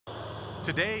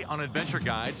Today on Adventure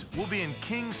Guides, we'll be in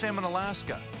King Salmon,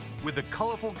 Alaska, with the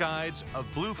colorful guides of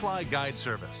Bluefly Guide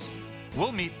Service.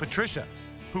 We'll meet Patricia,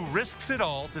 who risks it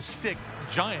all to stick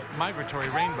giant migratory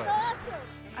rainbows.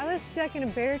 I was stuck in a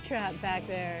bear trap back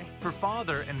there. Her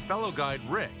father and fellow guide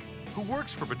Rick, who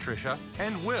works for Patricia,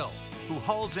 and Will, who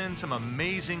hauls in some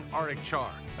amazing Arctic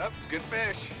char. That's good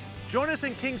fish. Join us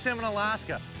in King Salmon,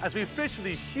 Alaska, as we fish for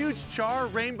these huge char,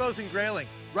 rainbows, and grayling,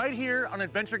 right here on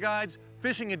Adventure Guides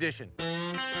Fishing Edition.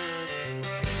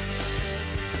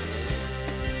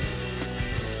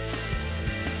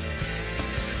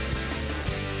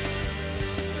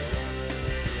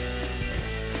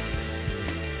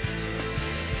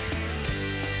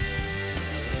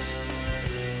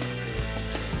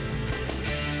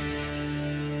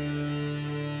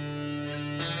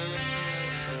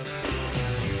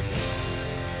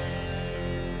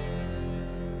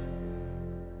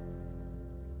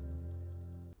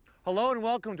 Hello and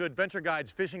welcome to Adventure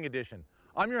Guides Fishing Edition.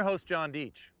 I'm your host, John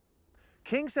Deach.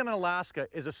 King Salmon, Alaska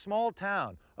is a small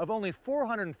town of only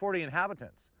 440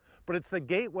 inhabitants, but it's the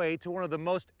gateway to one of the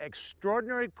most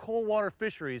extraordinary cold water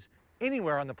fisheries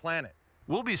anywhere on the planet.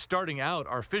 We'll be starting out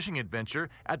our fishing adventure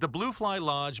at the Bluefly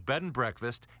Lodge Bed and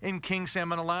Breakfast in King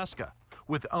Salmon, Alaska,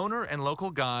 with owner and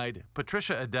local guide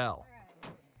Patricia Adele.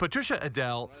 Patricia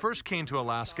Adele first came to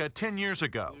Alaska 10 years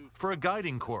ago for a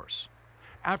guiding course.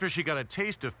 After she got a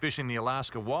taste of fishing the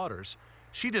Alaska waters,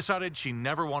 she decided she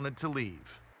never wanted to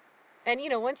leave. And you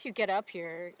know, once you get up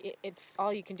here, it's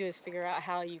all you can do is figure out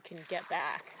how you can get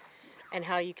back and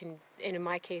how you can, and in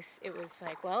my case, it was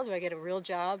like, well, do I get a real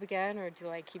job again or do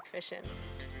I keep fishing?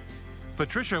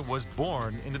 Patricia was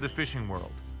born into the fishing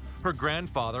world. Her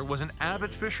grandfather was an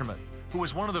avid fisherman who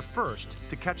was one of the first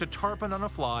to catch a tarpon on a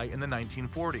fly in the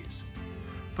 1940s.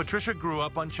 Patricia grew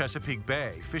up on Chesapeake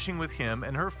Bay, fishing with him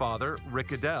and her father,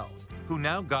 Rick Adele, who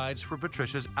now guides for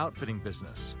Patricia's outfitting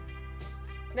business.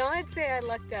 No, I'd say I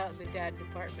lucked out in the dad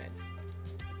department,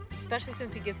 especially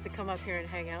since he gets to come up here and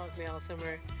hang out with me all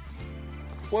summer.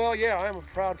 Well, yeah, I'm a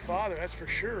proud father, that's for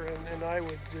sure, and I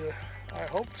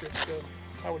hope that,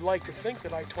 I would like to think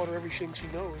that I taught her everything she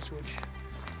knows, which,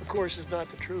 of course, is not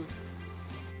the truth.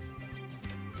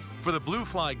 For the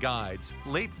Bluefly guides,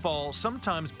 late fall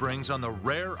sometimes brings on the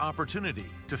rare opportunity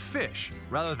to fish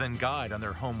rather than guide on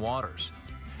their home waters.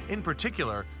 In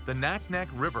particular, the Naknek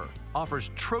River offers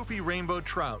trophy rainbow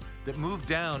trout that move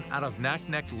down out of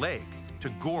Naknek Lake to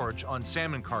gorge on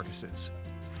salmon carcasses.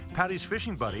 Patty's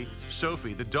fishing buddy,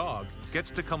 Sophie the dog,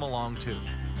 gets to come along too.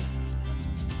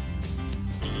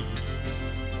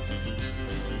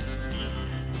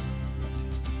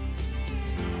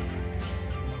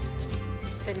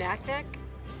 The Naknek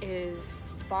is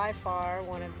by far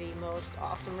one of the most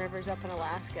awesome rivers up in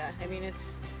Alaska. I mean,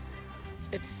 it's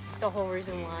the whole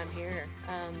reason why I'm here.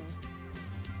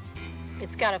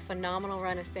 It's got a phenomenal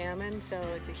run of salmon, so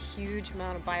it's a huge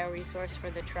amount of bioresource for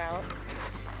the trout.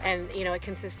 And, you know, it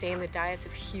can sustain the diets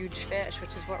of huge fish, which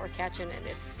is what we're catching, and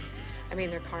I mean,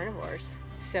 they're carnivores.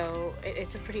 So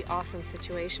it's a pretty awesome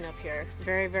situation up here.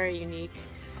 Very, very unique.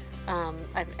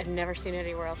 I've never seen it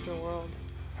anywhere else in the world.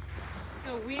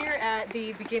 So we're at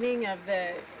the beginning of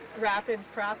the rapids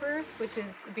proper, which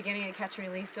is the beginning of the catch and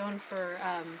release zone for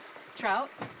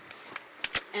trout.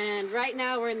 And right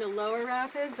now we're in the lower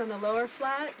rapids on the lower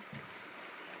flat.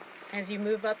 As you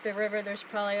move up the river, there's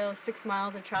probably 6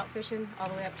 miles of trout fishing all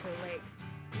the way up to the lake.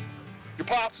 Your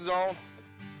pops is on.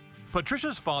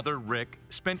 Patricia's father, Rick,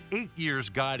 spent 8 years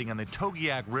guiding on the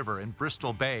Togiak River in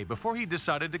Bristol Bay before he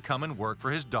decided to come and work for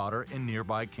his daughter in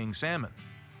nearby King Salmon.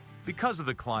 Because of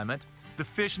the climate, the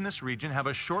fish in this region have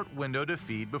a short window to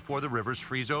feed before the rivers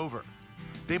freeze over.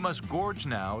 They must gorge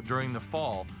now during the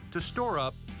fall to store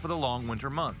up for the long winter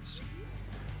months.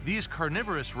 These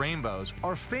carnivorous rainbows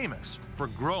are famous for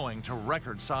growing to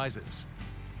record sizes.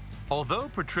 Although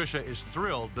Patricia is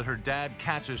thrilled that her dad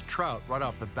catches trout right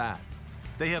off the bat,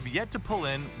 they have yet to pull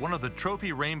in one of the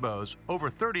trophy rainbows over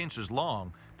 30 inches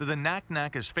long that the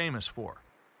Naknek is famous for.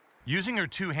 Using her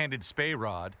two-handed spey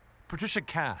rod, Patricia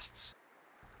casts,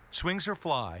 swings her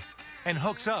fly, and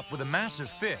hooks up with a massive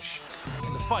fish,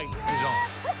 and the fight is on.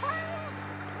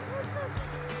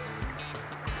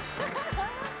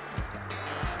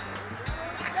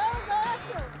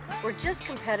 We're just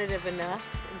competitive enough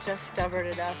and just stubborn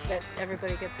enough that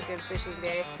everybody gets a good fishing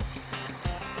day.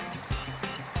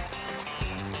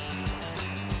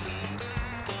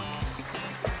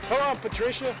 Come on,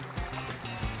 Patricia.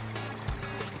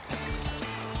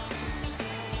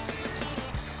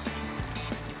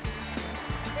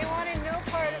 They wanted no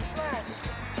part of flesh.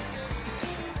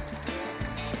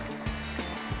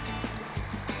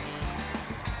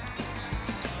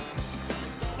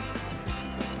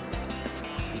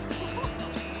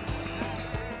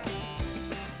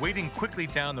 Wading quickly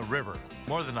down the river,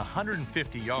 more than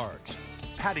 150 yards,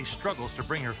 Patty struggles to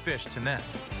bring her fish to net.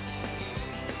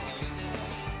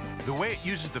 The way it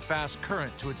uses the fast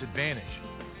current to its advantage,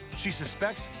 she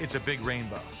suspects it's a big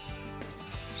rainbow.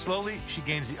 Slowly, she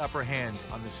gains the upper hand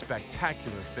on this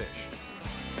spectacular fish.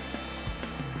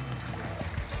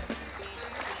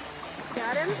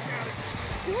 Got him?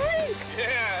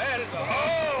 Yeah, that is a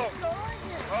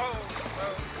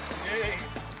hey.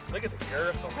 Look at the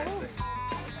girth on that thing.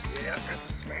 Yeah, that's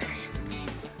a smash.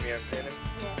 Yeah, pin him.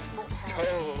 Yeah.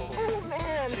 Oh,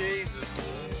 Man. Jesus.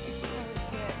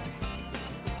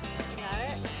 Got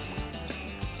it?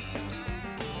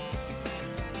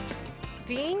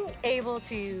 Being able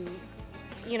to,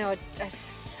 you know, a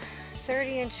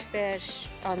 30-inch fish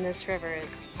on this river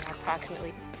is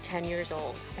approximately 10 years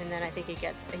old, and then I think it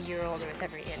gets a year older with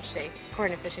every inch. Say,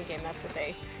 according to Fish and Game, that's what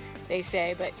they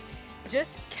say. But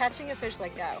just catching a fish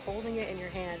like that, holding it in your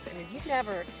hands, and if you can have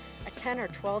a 10 or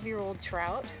 12-year-old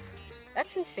trout,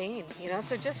 that's insane, you know?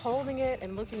 So just holding it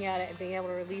and looking at it and being able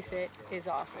to release it is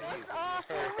awesome. It's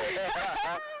awesome.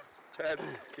 That's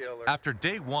killer. After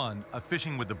day one of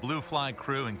fishing with the Blue Fly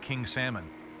crew and king salmon,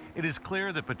 it is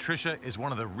clear that Patricia is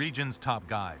one of the region's top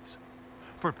guides.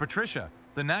 For Patricia,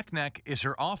 the Naknek is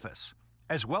her office,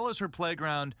 as well as her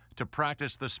playground to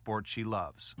practice the sport she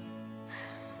loves.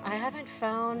 I haven't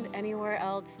found anywhere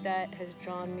else that has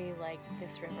drawn me like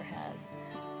this river has.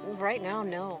 Right now,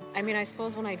 no. I mean, I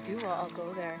suppose when I do, I'll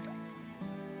go there.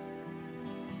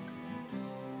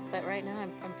 But right now,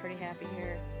 I'm pretty happy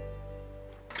here.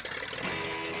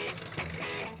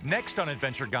 Next on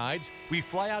Adventure Guides, we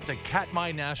fly out to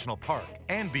Katmai National Park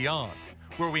and beyond,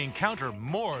 where we encounter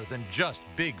more than just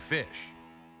big fish.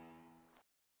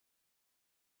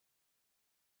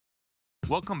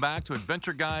 Welcome back to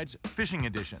Adventure Guides Fishing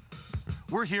Edition.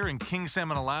 We're here in King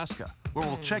Salmon, Alaska, where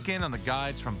we'll check in on the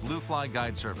guides from Blue Fly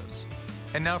Guide Service.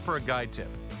 And now for a guide tip.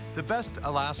 The best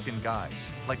Alaskan guides,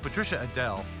 like Patricia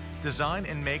Adele, design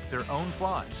and make their own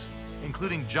flies,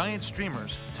 including giant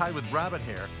streamers tied with rabbit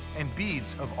hair and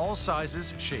beads of all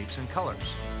sizes, shapes, and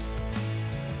colors.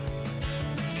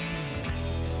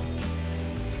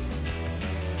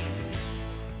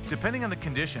 Depending on the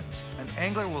conditions, an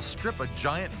angler will strip a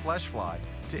giant flesh fly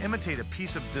to imitate a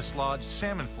piece of dislodged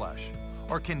salmon flesh,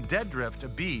 or can dead drift a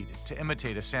bead to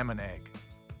imitate a salmon egg.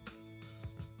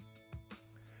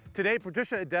 Today,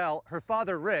 Patricia Adele, her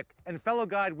father Rick, and fellow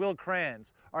guide Will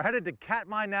Kranz are headed to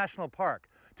Katmai National Park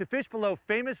to fish below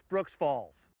famous Brooks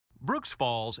Falls. Brooks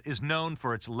Falls is known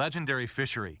for its legendary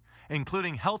fishery,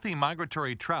 including healthy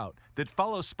migratory trout that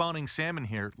follow spawning salmon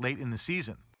here late in the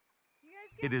season.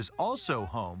 It is also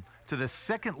home to the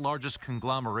second largest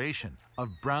conglomeration of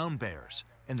brown bears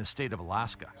in the state of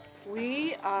Alaska.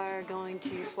 We are going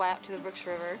to fly out to the Brooks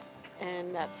River,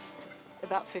 and that's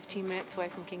about 15 minutes away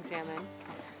from King Salmon.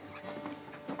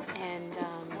 And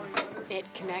it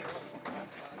connects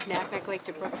Naknek Lake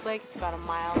to Brooks Lake. It's about a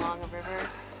mile long of river.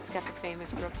 It's got the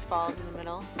famous Brooks Falls in the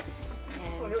middle.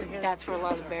 And that's where a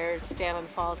lot of the bears stand on the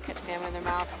falls, catch salmon in their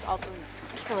mouth. It's also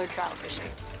killer trout fishing.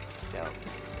 So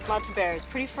lots of bears,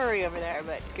 pretty furry over there,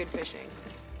 but good fishing.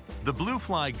 The Blue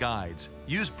Fly guides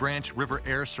use Branch River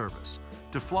Air Service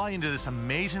to fly into this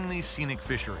amazingly scenic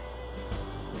fishery.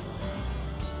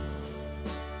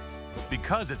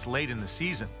 Because it's late in the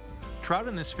season, trout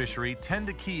in this fishery tend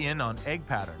to key in on egg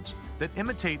patterns that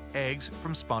imitate eggs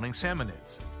from spawning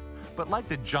salmonids. But like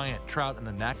the giant trout in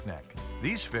the Naknek,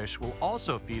 these fish will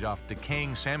also feed off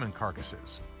decaying salmon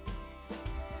carcasses.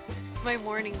 It's my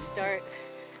morning start.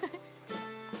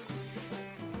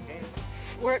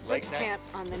 We're at Brooks Camp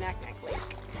on the Naknek Lake.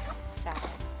 So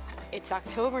it's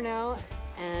October now,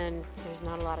 and there's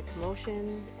not a lot of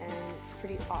commotion, and it's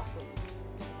pretty awesome.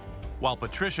 While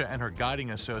Patricia and her guiding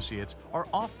associates are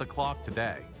off the clock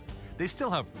today, they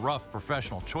still have rough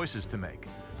professional choices to make,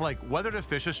 like whether to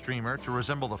fish a streamer to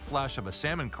resemble the flesh of a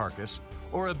salmon carcass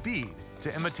or a bead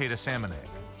to imitate a salmon egg.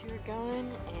 Those two are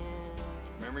going,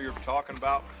 and Remember you were talking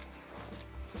about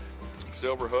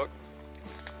silver hook?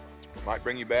 Might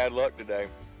bring you bad luck today.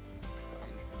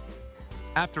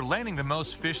 After landing the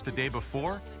most fish the day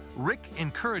before, Rick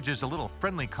encourages a little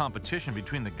friendly competition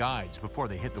between the guides before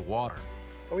they hit the water.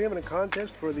 Are we having a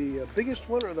contest for the biggest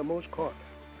one or the most caught?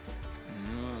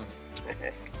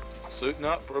 Suiting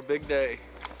up for a big day.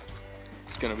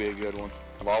 It's gonna be a good one.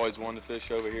 I've always wanted to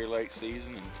fish over here late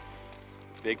season and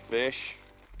big fish.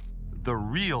 The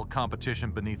real competition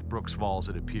beneath Brooks Falls,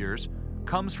 it appears,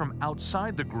 comes from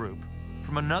outside the group,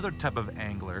 from another type of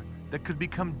angler that could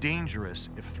become dangerous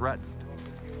if threatened.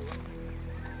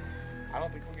 I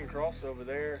don't think we can cross over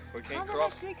there. We can't how the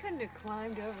cross. heck they couldn't have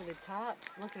climbed over the top.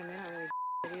 Looking at me, I don't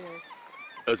really either.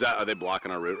 Are they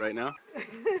blocking our route right now?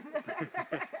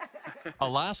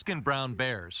 Alaskan brown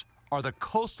bears are the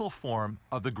coastal form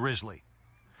of the grizzly.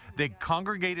 They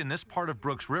congregate in this part of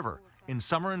Brooks River in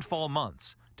summer and fall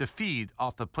months to feed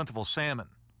off the plentiful salmon.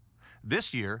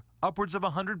 This year, upwards of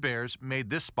 100 bears made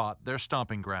this spot their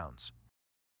stomping grounds.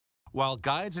 While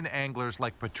guides and anglers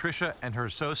like Patricia and her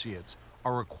associates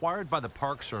are required by the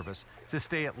Park Service to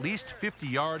stay at least 50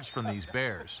 yards from these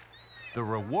bears, the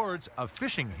rewards of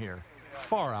fishing here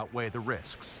far outweigh the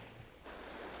risks.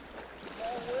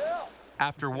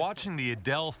 After watching the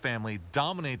Adele family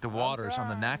dominate the waters on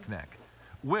the Naknek,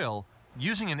 Will,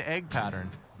 using an egg pattern,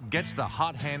 gets the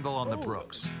hot handle on the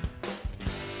Brooks.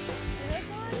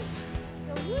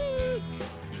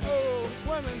 Oh,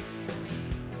 swimming.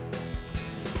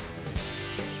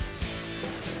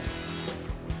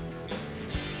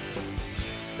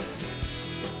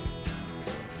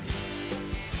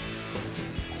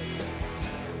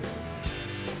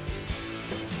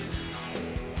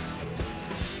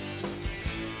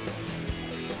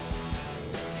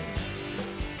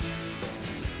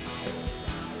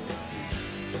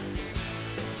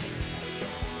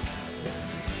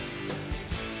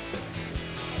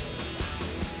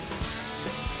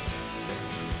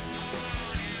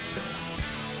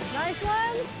 Nice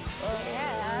one?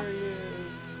 Yeah.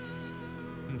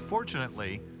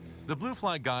 Unfortunately, the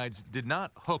Bluefly guides did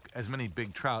not hook as many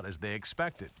big trout as they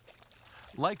expected.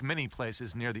 Like many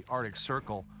places near the Arctic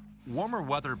Circle, warmer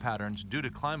weather patterns due to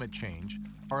climate change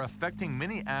are affecting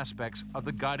many aspects of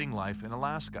the guiding life in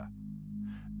Alaska.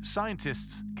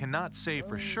 Scientists cannot say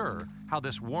for sure how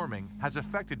this warming has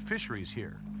affected fisheries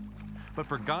here. But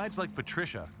for guides like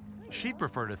Patricia, she'd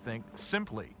prefer to think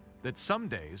simply that some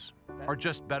days are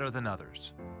just better than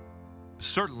others.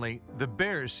 Certainly, the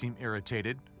bears seem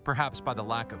irritated, perhaps by the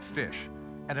lack of fish,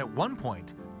 and at one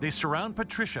point, they surround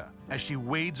Patricia as she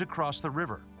wades across the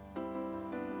river. You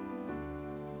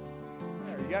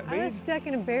got I was me? stuck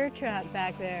in a bear trap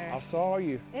back there. I saw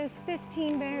you. It was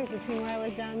 15 bears between where I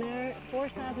was down there,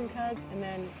 4,000 cubs, and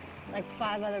then like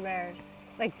 5 other bears.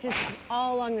 Like just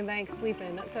all along the bank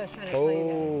sleeping. That's what I was trying to explain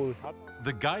to you guys.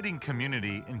 The guiding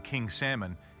community in King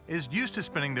Salmon is used to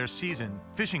spending their season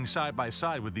fishing side by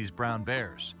side with these brown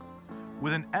bears.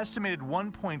 With an estimated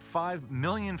 1.5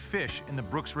 million fish in the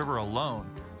Brooks River alone,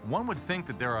 one would think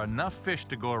that there are enough fish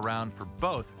to go around for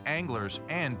both anglers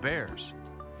and bears.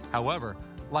 However,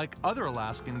 like other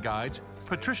Alaskan guides,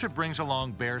 Patricia brings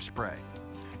along bear spray.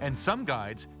 And some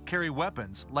guides carry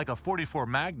weapons like a .44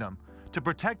 Magnum to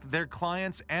protect their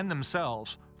clients and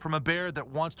themselves from a bear that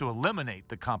wants to eliminate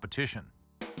the competition.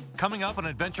 Coming up on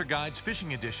Adventure Guides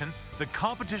Fishing Edition, the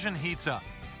competition heats up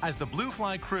as the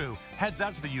Bluefly crew heads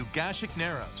out to the Ugashik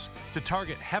Narrows to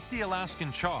target hefty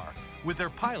Alaskan char with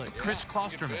their pilot, Chris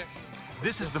Klosterman.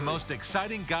 This is the most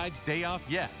exciting guide's day off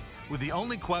yet, with the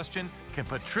only question, can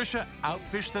Patricia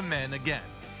outfish the men again?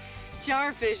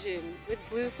 Char fishing with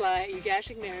Bluefly at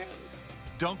Ugashik Narrows.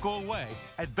 Don't go away.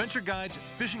 Adventure Guides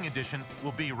Fishing Edition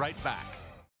will be right back.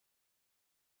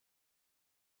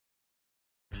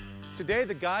 Today,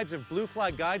 the guides of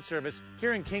Bluefly Guide Service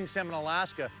here in King Salmon,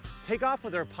 Alaska, take off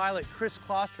with their pilot, Chris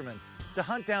Klosterman, to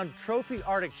hunt down trophy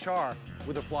Arctic char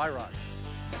with a fly rod.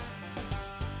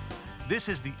 This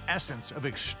is the essence of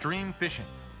extreme fishing,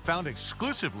 found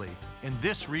exclusively in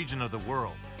this region of the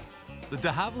world. The de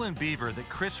Havilland beaver that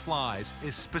Chris flies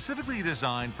is specifically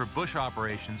designed for bush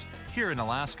operations here in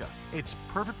Alaska. It's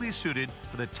perfectly suited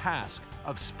for the task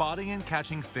of spotting and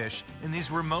catching fish in these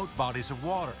remote bodies of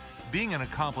water. Being an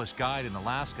accomplished guide in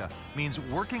Alaska means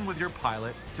working with your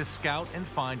pilot to scout and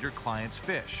find your client's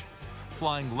fish,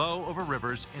 flying low over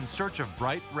rivers in search of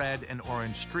bright red and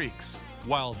orange streaks.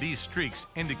 While these streaks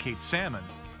indicate salmon,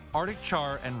 Arctic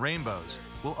char and rainbows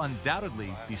will undoubtedly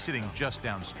be sitting just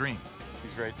downstream.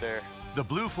 He's right there. The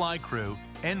Bluefly crew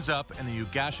ends up in the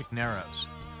Ugashik Narrows,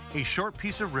 a short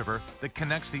piece of river that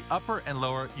connects the upper and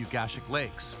lower Ugashik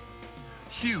lakes.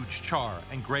 Huge char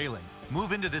and grayling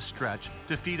move into this stretch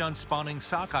to feed on spawning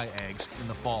sockeye eggs in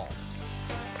the fall.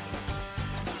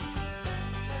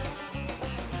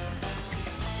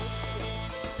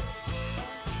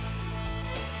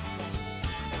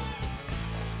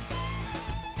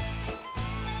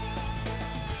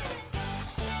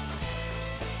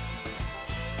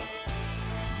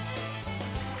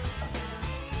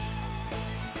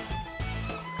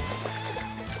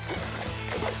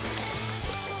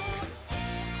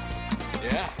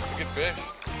 Yeah, good fish.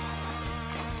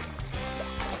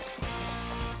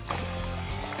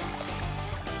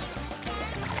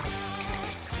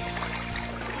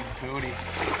 He's Tony.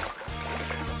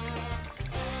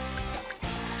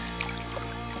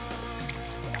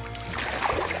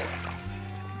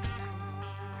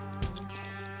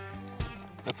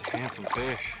 handsome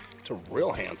fish. It's a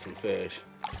real handsome fish.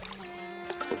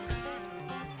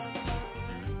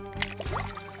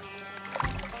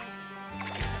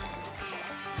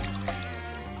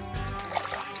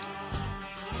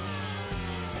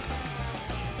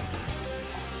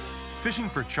 Fishing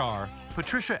for char,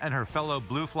 Patricia and her fellow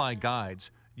bluefly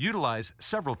guides utilize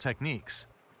several techniques.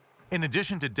 In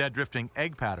addition to dead drifting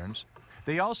egg patterns,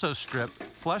 they also strip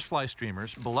flesh fly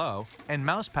streamers below and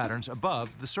mouse patterns above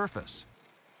the surface.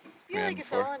 I feel like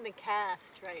it's all in the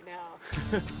cast right now.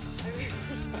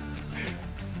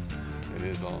 It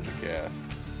is all in the cast.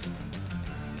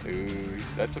 Ooh,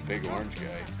 that's a big orange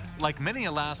guy. Like many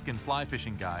Alaskan fly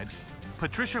fishing guides,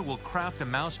 Patricia will craft a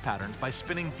mouse pattern by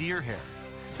spinning deer hair,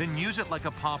 then use it like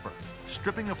a popper,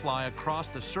 stripping a fly across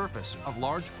the surface of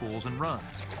large pools and runs.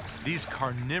 These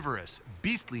carnivorous,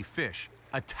 beastly fish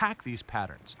attack these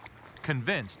patterns,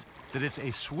 convinced that it's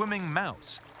a swimming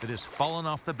mouse that has fallen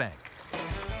off the bank.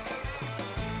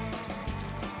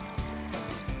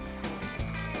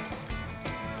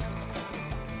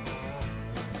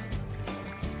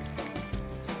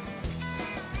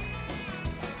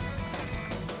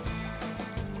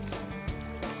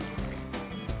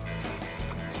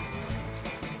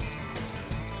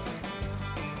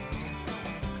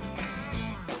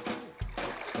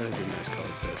 That is a nice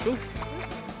colored fish. Ooh.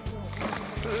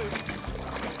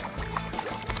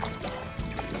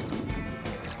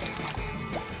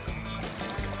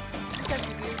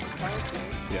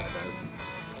 Yeah, it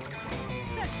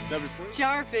does.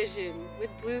 Char fishing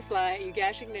with blue fly at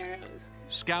Ugashing Narrows.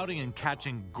 Scouting and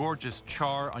catching gorgeous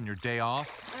char on your day off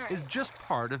is just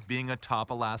part of being a top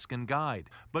Alaskan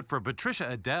guide. But for Patricia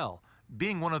Adele,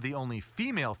 being one of the only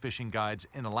female fishing guides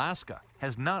in Alaska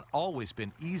has not always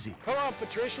been easy. Come on,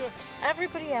 Patricia.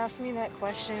 Everybody asks me that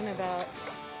question about,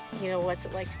 you know, what's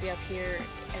it like to be up here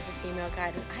as a female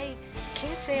guide, and I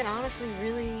can't say it honestly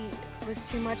really was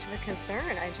too much of a concern.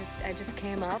 I just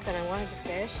came up and I wanted to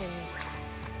fish,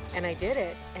 and I did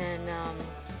it. And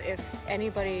if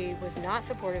anybody was not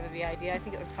supportive of the idea, I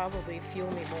think it would probably fuel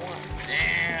me more.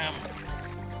 Damn!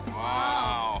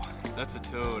 Wow, that's a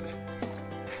toad.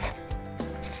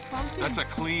 That's a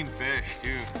clean fish,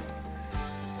 too.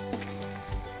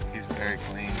 He's very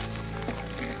clean.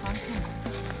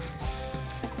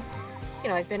 You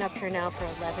know, I've been up here now for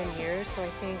 11 years, so I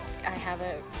think I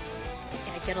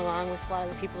get along with a lot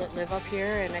of the people that live up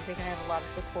here, and I think I have a lot of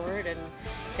support, and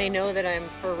they know that I'm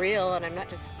for real and I'm not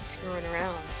just screwing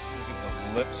around. Look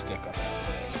at the lipstick on that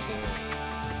fish, too.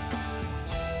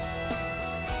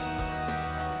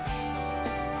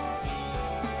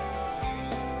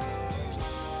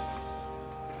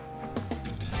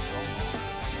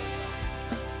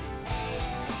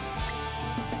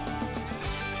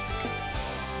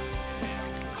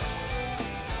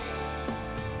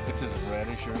 It's as red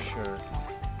as your shirt.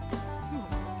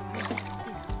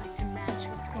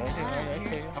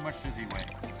 How much does he weigh?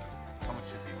 How much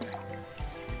does he weigh?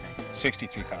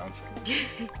 63 pounds.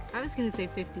 I was going to say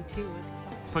 52.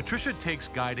 Patricia takes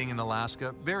guiding in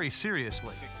Alaska very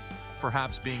seriously.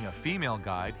 Perhaps being a female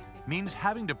guide means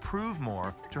having to prove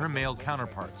more to her male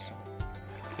counterparts.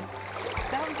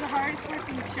 That was the hardest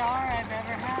working char I've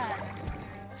ever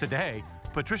had. Today,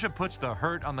 Patricia puts the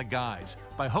hurt on the guys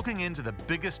by hooking into the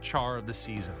biggest char of the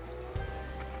season.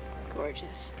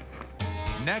 Gorgeous.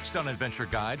 Next on Adventure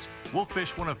Guides, we'll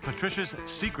fish one of Patricia's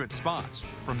secret spots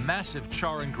for massive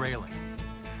char and grayling.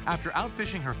 After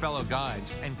outfishing her fellow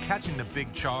guides and catching the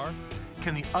big char,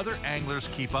 can the other anglers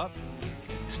keep up?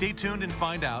 Stay tuned and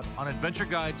find out on Adventure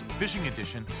Guides Fishing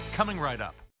Edition, coming right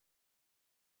up.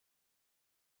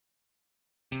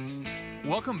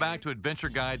 Welcome back to Adventure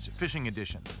Guides Fishing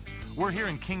Edition. We're here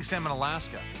in King Salmon,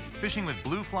 Alaska, fishing with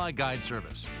Bluefly Guide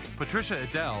Service, Patricia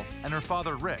Adele and her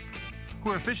father Rick,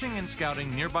 who are fishing and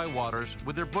scouting nearby waters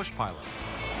with their bush pilot.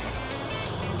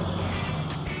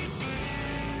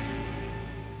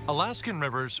 Alaskan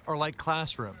rivers are like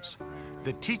classrooms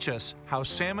that teach us how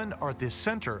salmon are at the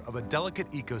center of a delicate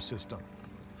ecosystem.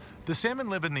 The salmon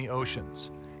live in the oceans,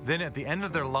 then at the end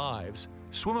of their lives,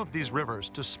 swim up these rivers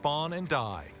to spawn and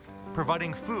die,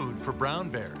 providing food for brown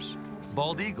bears,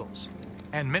 bald eagles,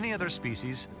 and many other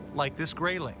species like this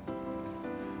grayling.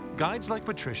 Guides like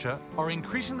Patricia are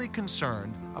increasingly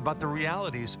concerned about the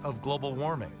realities of global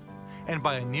warming and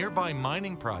by a nearby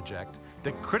mining project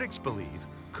that critics believe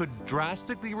could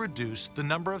drastically reduce the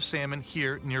number of salmon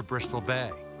here near Bristol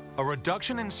Bay. A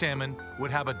reduction in salmon would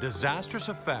have a disastrous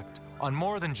effect on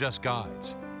more than just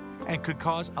guides and could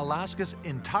cause Alaska's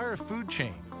entire food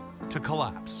chain to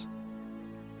collapse.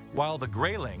 While the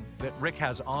grayling that Rick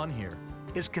has on here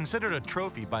is considered a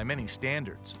trophy by many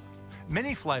standards,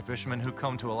 many fly fishermen who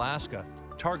come to Alaska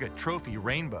target trophy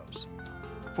rainbows.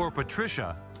 For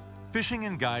Patricia, fishing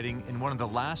and guiding in one of the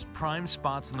last prime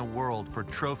spots in the world for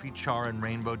trophy char and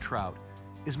rainbow trout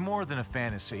is more than a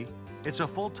fantasy. It's a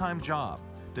full-time job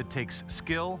that takes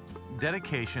skill,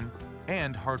 dedication,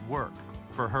 and hard work.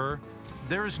 For her,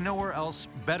 there is nowhere else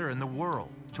better in the world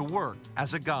to work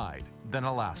as a guide than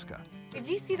Alaska. Did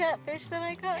you see that fish that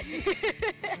I caught?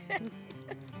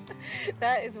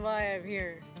 That is why I'm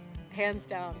here, hands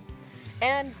down.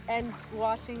 And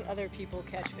watching other people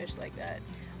catch fish like that,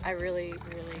 I really,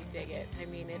 really dig it. I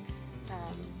mean, it's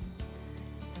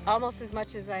almost as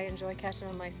much as I enjoy catching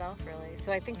them myself, really.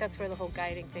 So I think that's where the whole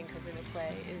guiding thing comes into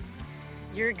play, is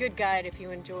you're a good guide if you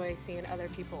enjoy seeing other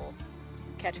people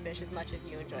catch fish as much as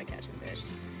you enjoy catching fish.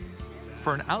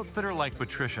 For an outfitter like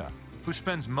Patricia, who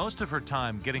spends most of her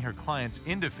time getting her clients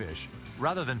into fish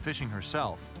rather than fishing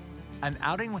herself, an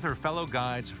outing with her fellow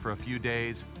guides for a few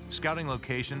days, scouting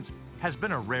locations, has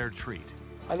been a rare treat.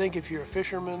 I think if you're a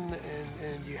fisherman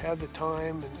and you have the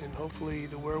time and hopefully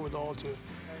the wherewithal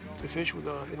to fish with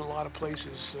in a lot of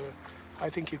places, I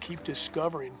think you keep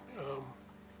discovering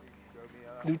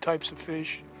new types of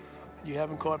fish you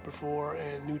haven't caught before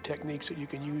and new techniques that you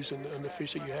can use in the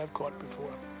fish that you have caught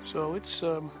before. So it's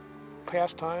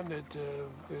pastime that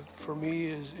for me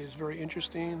is very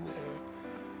interesting.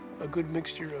 A good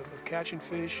mixture of catching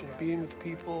fish and being with the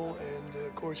people, and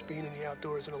of course being in the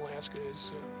outdoors in Alaska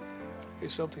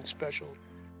is something special.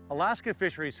 Alaska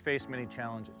fisheries face many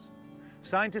challenges.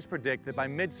 Scientists predict that by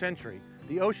mid-century,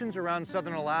 the oceans around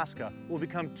southern Alaska will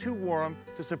become too warm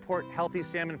to support healthy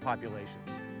salmon populations.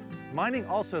 Mining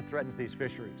also threatens these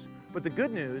fisheries, but the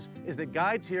good news is that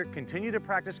guides here continue to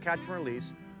practice catch and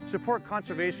release, support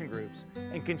conservation groups,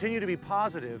 and continue to be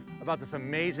positive about this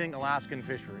amazing Alaskan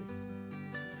fishery.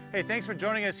 Hey, thanks for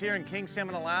joining us here in King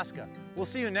Salmon, Alaska. We'll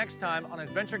see you next time on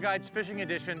Adventure Guides Fishing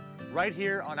Edition right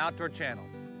here on Outdoor Channel.